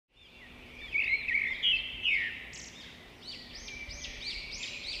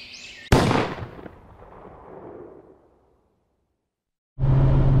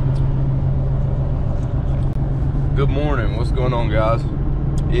going on, guys?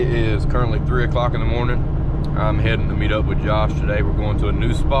 It is currently 3 o'clock in the morning. I'm heading to meet up with Josh today. We're going to a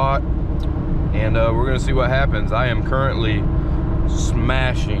new spot and we're gonna see what happens. I am currently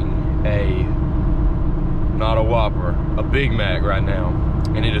smashing not a Whopper, a Big Mac right now,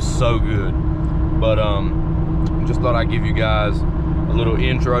 and it is so good. But just thought I'd give you guys a little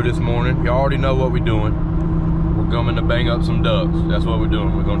intro this morning. You already know what we're doing. We're coming to bang up some ducks. That's what we're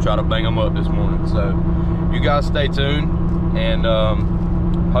doing. We're gonna try to bang them up this morning. So you guys stay tuned, and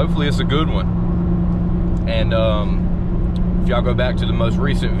hopefully it's a good one. And if y'all go back to the most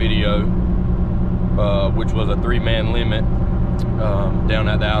recent video, which was a 3-man limit down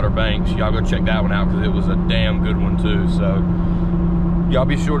at the Outer Banks, y'all go check that one out because it was a damn good one too. So y'all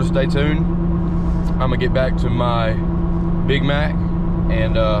be sure to stay tuned. I'm gonna get back to my Big Mac,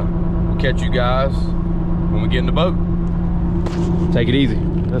 and we'll catch you guys when we get in the boat. Take it easy.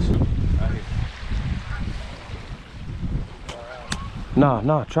 Listen.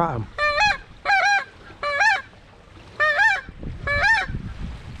 Nah, try them.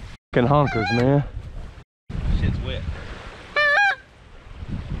 Fucking honkers, man. Shit's wet.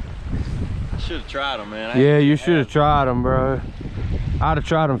 I should have tried them, man. Yeah, you should have tried them, bro. I'd have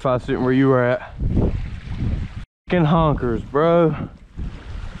tried them if I was sitting where you were at. Fucking honkers, bro.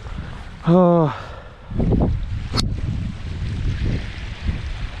 Oh.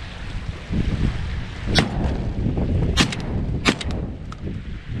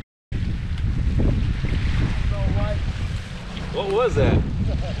 What was that?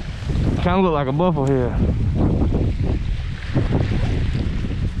 Kind of looked like a bufflehead.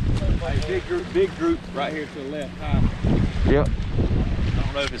 Hey, big group right here to the left. High. Yep. I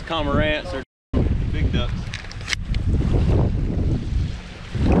don't know if it's cormorants or big ducks.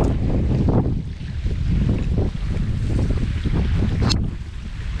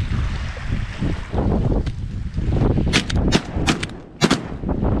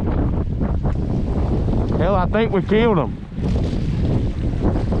 Hell, I think we killed them.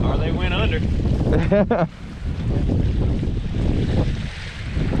 Or they went under. They'll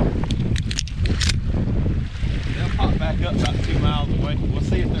pop back up about 2 miles away. We'll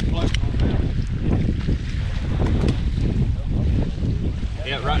see if they're floating on down.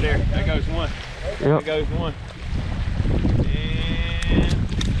 Yeah, right there. There goes one. Yep. There goes one.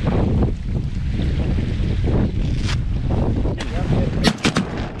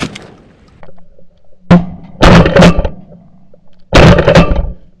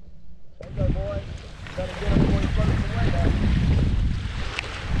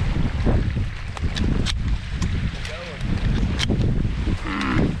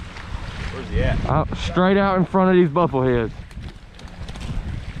 Straight out in front of these buffleheads.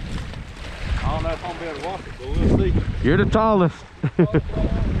 I don't know if I'm gonna be able to walk it, but we'll see. You're the tallest.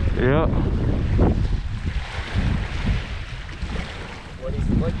 Yep.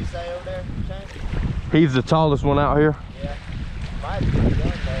 What'd you say over there, Shane? He's the tallest one out here. Yeah. Might be good,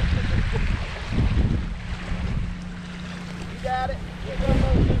 though. You got it.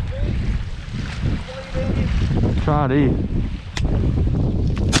 Try these.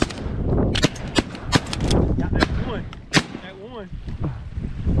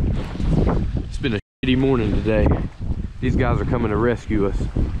 It's been a shitty morning today. These guys are coming to rescue us,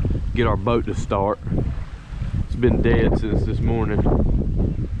 get our boat to start. It's been dead since this morning.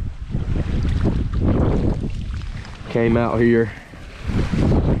 Came out here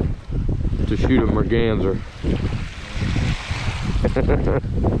to shoot a merganser.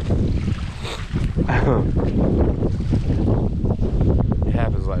 It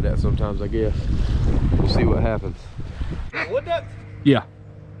happens like that sometimes, I guess. We'll see what happens. Wood duck? Yeah.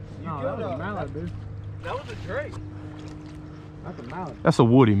 No, that was a mallard, dude. That was a drake. That's a mallard. That's a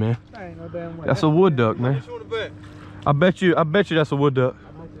woody, man. That ain't no damn way. That's a wood duck, How man. much you want to bet? I bet you that's a wood duck.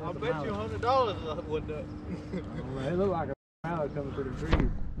 I'll bet you $100 is a wood duck. It looked like a mallard coming through the trees.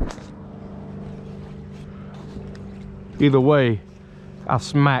 Either way, I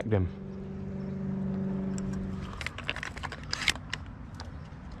smacked him.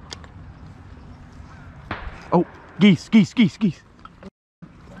 Oh, geese.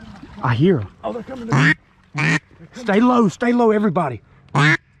 I hear them. Oh, they're coming to me. Stay low, everybody.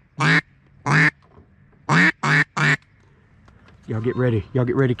 Y'all get ready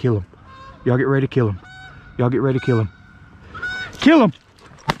to kill him. Y'all get ready to kill him. Kill him!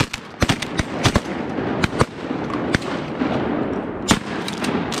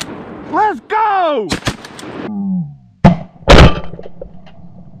 Let's go!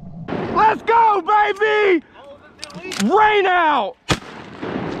 Let's go, baby! Rain out!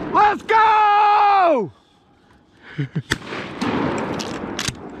 Let's go!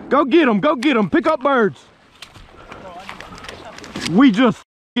 Go get them, pick up birds. We just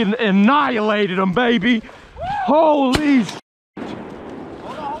annihilated them, baby. Holy sh**.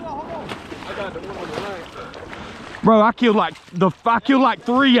 Hold on. I got the one on the right. Bro, I killed like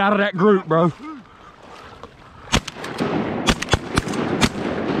 3 out of that group, bro.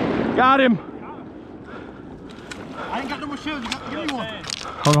 Got him. I ain't got no more shells. You got to give me one.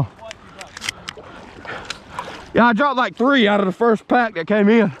 Hold on. Yeah, I dropped like 3 out of the first pack that came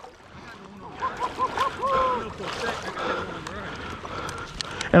in.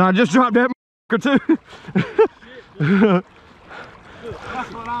 And I just dropped that too. That's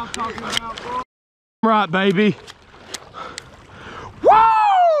what I'm talking about, bro. Right, baby.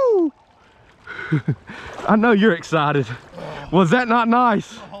 Woo! I know you're excited. Was that not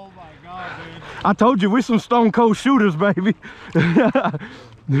nice? Oh my God, dude. I told you we're some stone cold shooters, baby.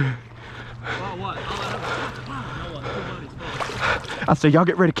 I said, y'all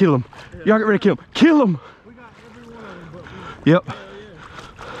get ready to kill him. Y'all get ready to kill him. Kill him. We got every one of them, but Yep. how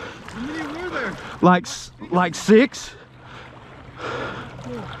many were there? Like 6. Oh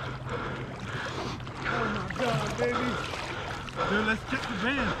my God, baby. Dude, let's check the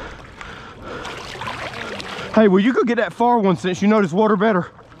van. Hey, will you go get that far one since you know this water better?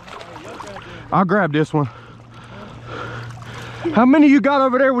 I'll grab this one. How many you got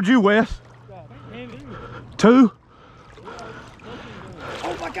over there with you, Wes? 2?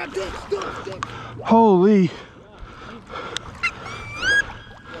 Oh my God, Dusk. Holy.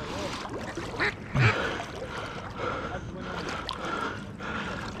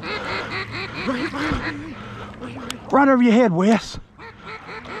 Right over your head, Wes.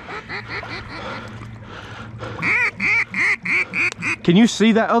 Can you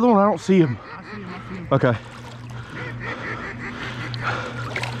see that other one? I don't see him. Okay.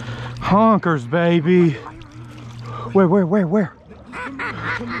 Honkers, baby. Where?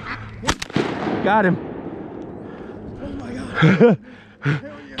 Got him. Oh my God.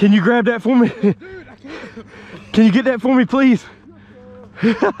 Can you grab that for me? Can you get that for me, please?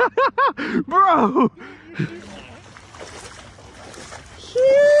 Bro!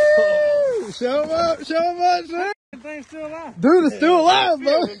 Show him up, son. Thing's still alive. Dude, it's still alive,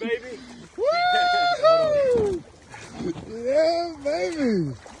 bro. Baby. Woo! Yeah,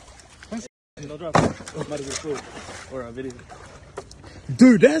 baby. Don't drop it. Might have been cool. Or a video.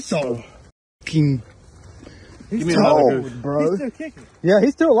 Dude, that's all. Fucking. Give me another another dude, bro. He's still kicking. Yeah,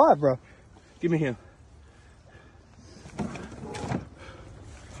 he's still alive, bro. Give me him.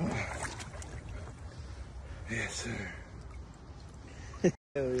 Yes, sir.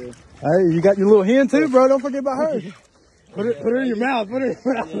 Hell yeah. Hey, you got your little hen too, bro. Don't forget about her. Put her in your mouth. Put her in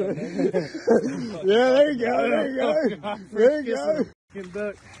your mouth. Yeah, there you go. There you go.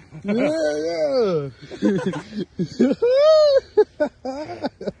 Duck. Yeah.